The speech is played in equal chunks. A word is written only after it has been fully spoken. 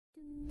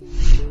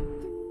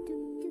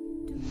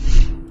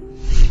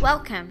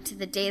Welcome to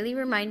the Daily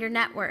Reminder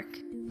Network.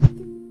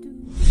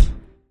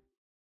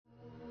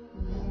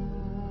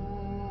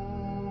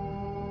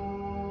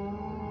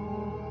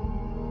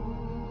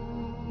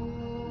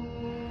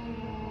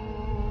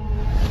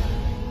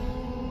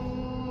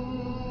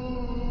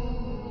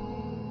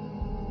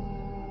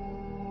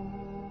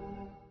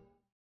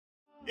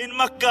 In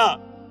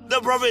Makkah,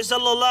 the Prophet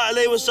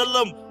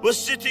ﷺ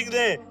was sitting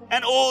there,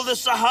 and all the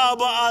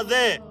Sahaba are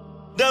there.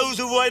 Those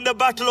who were in the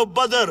battle of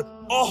Badr,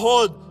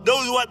 Uhud,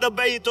 those who were at the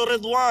Bayt or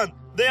Ridwan,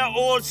 they are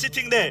all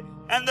sitting there.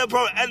 And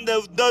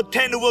the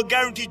 10 who were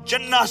guaranteed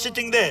Jannah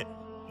sitting there.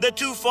 The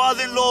two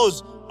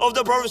father-in-laws of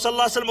the Prophet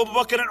ﷺ, Abu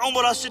Bakr and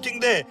Umar, are sitting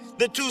there.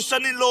 The two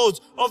son-in-laws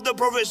of the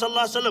Prophet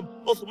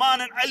ﷺ,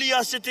 Uthman and Ali,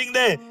 are sitting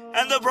there.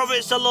 And the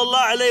Prophet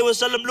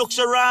ﷺ looks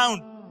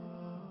around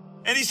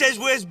and he says,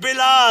 "Where's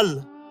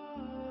Bilal?"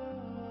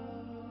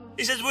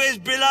 He says, "Where's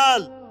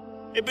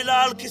Bilal?" And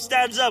Bilal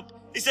stands up.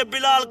 He said,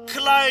 "Bilal,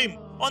 climb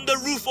on the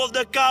roof of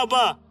the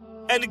Kaaba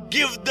and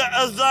give the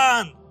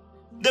adhan."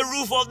 The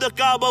roof of the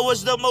Kaaba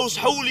was the most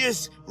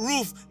holiest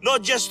roof,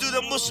 not just to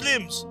the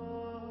Muslims,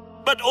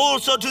 but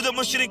also to the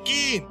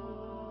mushrikeen.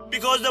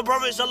 Because the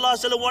Prophet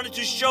ﷺ wanted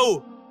to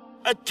show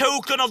a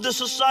token of the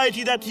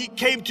society that he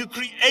came to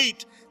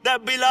create,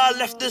 that Bilal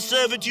left the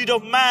servitude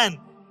of man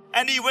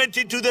and he went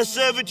into the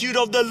servitude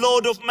of the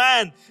Lord of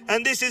man.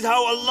 And this is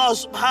how Allah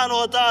subhanahu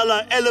wa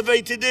ta'ala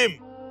elevated him.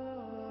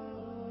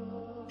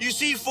 You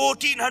see,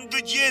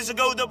 1400 years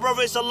ago, the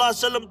Prophet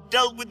ﷺ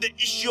dealt with the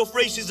issue of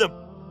racism.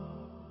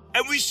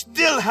 And we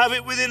still have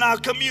it within our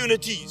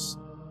communities.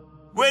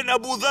 When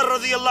Abu Dharr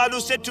radiallahu anhu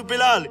said to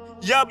Bilal,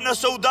 "Ya ibn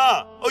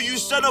Sauda," "O you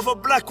son of a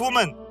black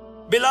woman,"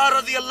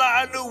 Bilal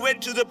radiallahu anhu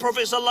went to the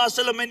Prophet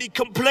ﷺ and he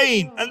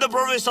complained. And the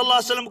Prophet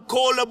ﷺ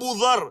called Abu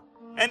Dharr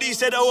and he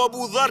said, "Oh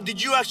Abu Dharr,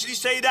 did you actually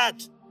say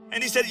that?"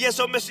 And he said, "Yes,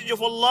 O Messenger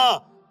of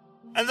Allah."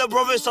 And the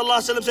Prophet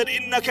ﷺ said,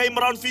 "Innaka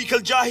imran fika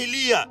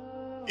al-jahiliyyah."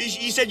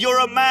 He said, "You're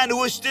a man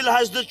who still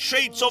has the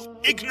traits of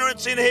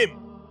ignorance in him."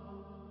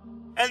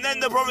 And then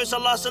the Prophet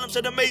ﷺ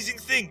said an amazing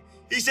thing.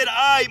 He said,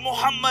 "I,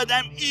 Muhammad,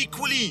 am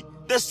equally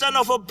the son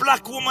of a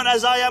black woman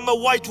as I am a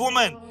white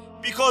woman,"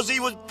 because he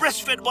was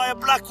breastfed by a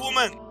black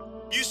woman.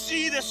 You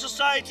see the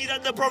society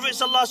that the Prophet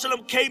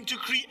ﷺ came to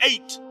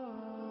create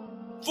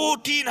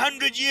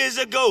 1400 years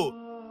ago.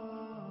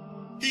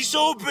 He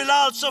saw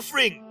Bilal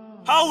suffering.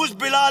 How was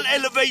Bilal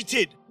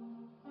elevated?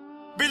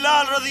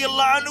 Bilal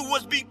radiallahu anhu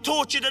was being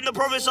tortured and the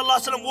Prophet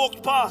ﷺ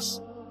walked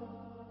past.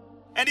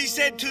 And he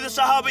said to the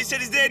Sahaba, he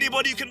said, "Is there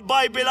anybody who can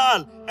buy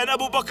Bilal?" And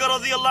Abu Bakr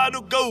radiallahu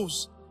anhu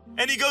goes.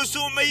 And he goes to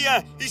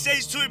Umayyah. He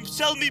says to him,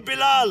 "Sell me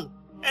Bilal."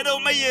 And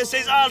Umayyah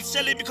says, "I'll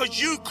sell him because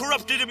you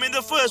corrupted him in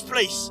the first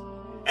place."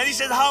 And he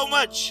said, "How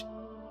much?"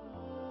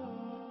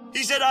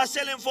 He said, "I'll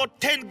sell him for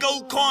 10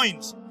 gold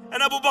coins."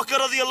 And Abu Bakr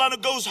radiallahu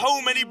anhu goes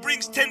home and he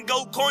brings 10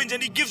 gold coins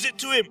and he gives it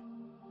to him.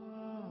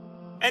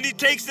 And he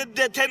takes the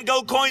 10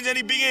 gold coins and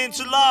he begins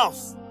to laugh.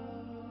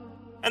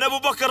 And Abu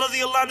Bakr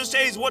radiallahu anhu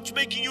says, "What's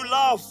making you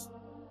laugh?"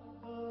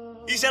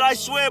 He said, "I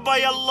swear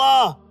by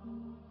Allah,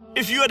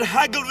 if you had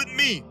haggled with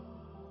me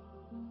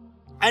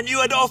and you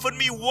had offered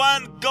me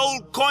 1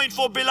 gold coin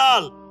for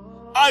Bilal,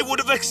 I would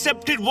have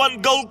accepted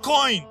 1 gold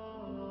coin."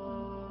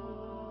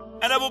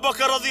 And Abu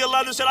Bakr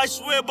radiallahu anhu said, "I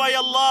swear by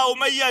Allah,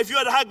 Umayyah, if you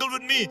had haggled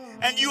with me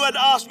and you had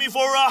asked me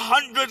for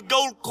 100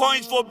 gold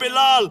coins for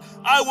Bilal,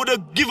 I would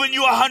have given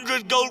you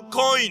 100 gold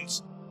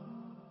coins."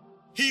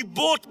 He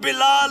bought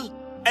Bilal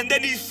and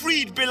then he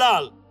freed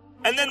Bilal.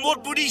 And then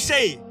what would he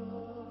say?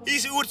 He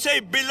would say,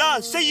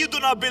 "Bilal,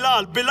 Sayyiduna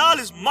Bilal, Bilal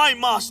is my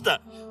master."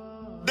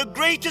 The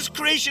greatest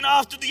creation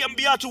after the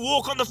Anbiya to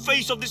walk on the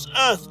face of this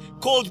earth,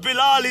 called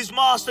Bilal his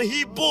master,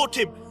 he bought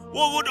him.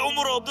 What would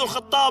Umar Abdul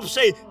Khattab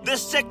say? The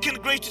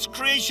second greatest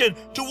creation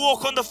to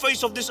walk on the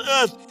face of this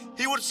earth,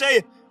 he would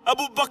say,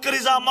 "Abu Bakr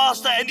is our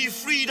master and he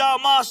freed our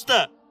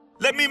master."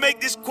 Let me make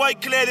this quite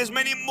clear. There's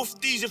many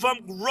muftis. If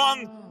I'm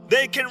wrong,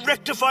 they can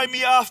rectify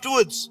me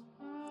afterwards.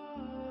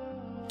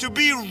 To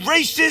be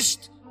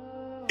racist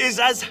is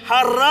as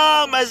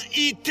haram as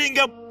eating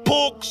a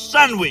pork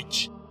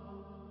sandwich.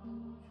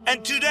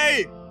 And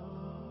today,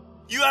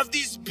 you have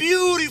these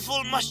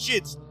beautiful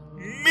masjids,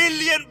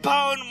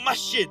 £1,000,000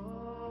 masjid.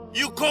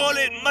 You call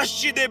it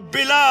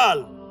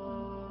Masjid-e-Bilal.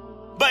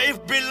 But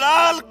if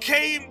Bilal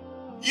came,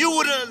 you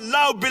would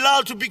allow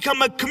Bilal to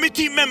become a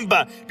committee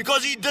member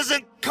because he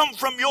doesn't come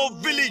from your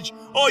village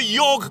or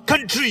your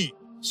country.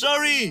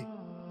 Sorry.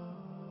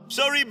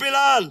 Sorry,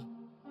 Bilal.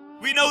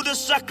 We know the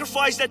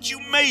sacrifice that you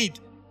made.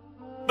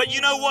 But you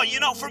know what?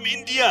 You're not from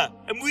India.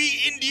 And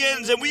we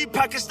Indians and we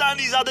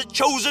Pakistanis are the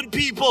chosen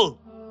people.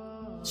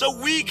 So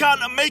we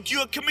can't make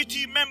you a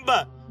committee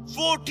member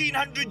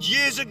 1400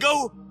 years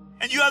ago.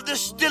 And you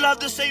still have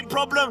the same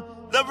problem.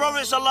 The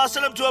Prophet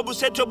ﷺ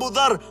said to Abu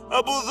Dharr,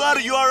 "Abu Dharr,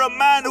 you are a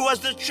man who has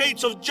the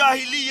traits of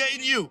Jahiliyyah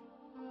in you.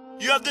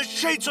 You have the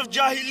traits of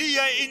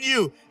Jahiliyyah in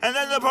you." And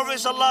then the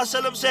Prophet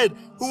ﷺ said,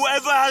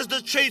 "Whoever has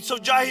the traits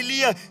of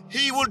Jahiliyyah,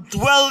 he will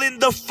dwell in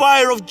the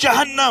fire of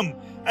Jahannam."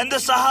 And the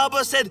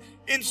Sahaba said,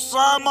 "In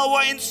Sama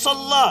wa in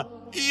Salah."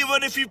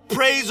 Even if he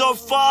prays or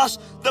fasts,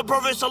 the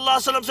Prophet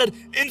ﷺ said,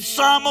 in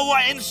sama wa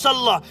in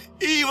salah,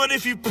 even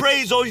if he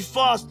prays or he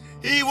fasts,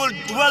 he will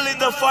dwell in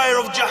the fire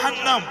of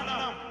Jahannam.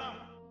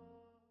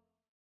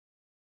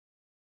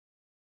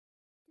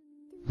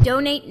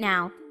 Donate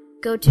now.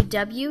 Go to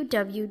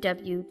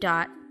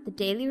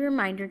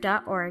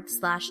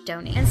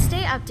www.thedailyreminder.org/donate and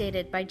stay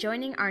updated by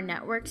joining our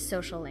network's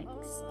social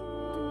links.